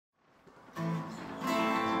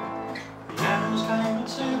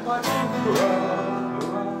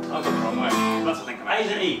I've got the wrong way. That's what I think about.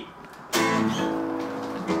 A's and E.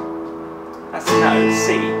 That's no, C.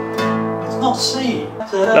 It's not C.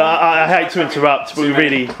 I hate to interrupt, but we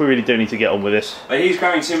really do need to get on with this. But he's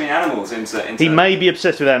growing too many animals into... He may be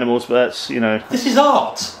obsessed with animals, but that's, you know... This is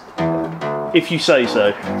art. If you say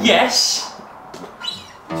so. Yes.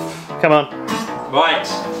 Come on. Right.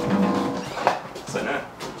 So no.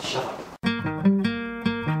 Shut up.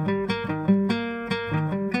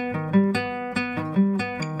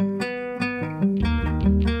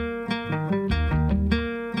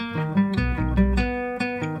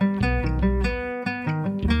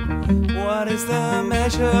 What is the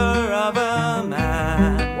measure of a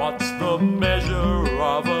man? What's the measure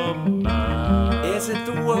of a man? Is it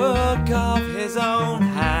the work of his own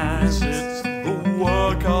hands? Is it the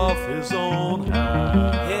work of his own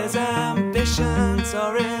hands? His ambitions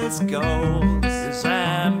or his goals? His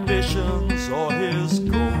ambitions or his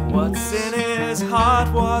goals? What's in his heart?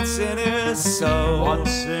 What's in his soul?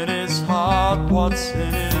 What's in his heart? What's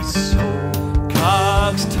in his soul?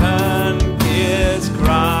 Cogs turn, gears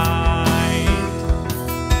grind.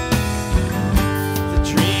 The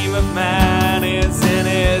dream of man is in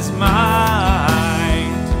his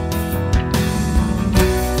mind.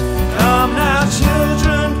 Come now,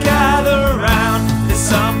 children, gather round. There's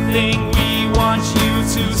something we want you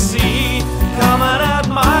to see. Come and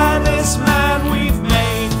admire this man we've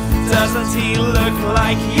made. Doesn't he look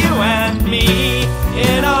like you and me?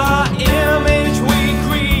 In our image we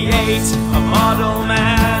create a model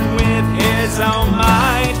man with his own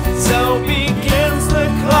mind. So begins the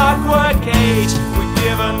clockwork age. We've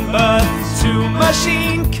given birth to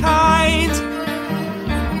machine kind.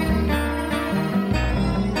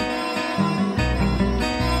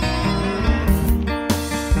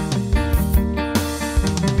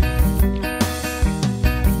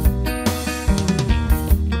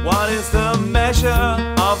 What is the measure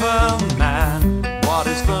of a man? What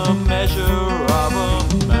is the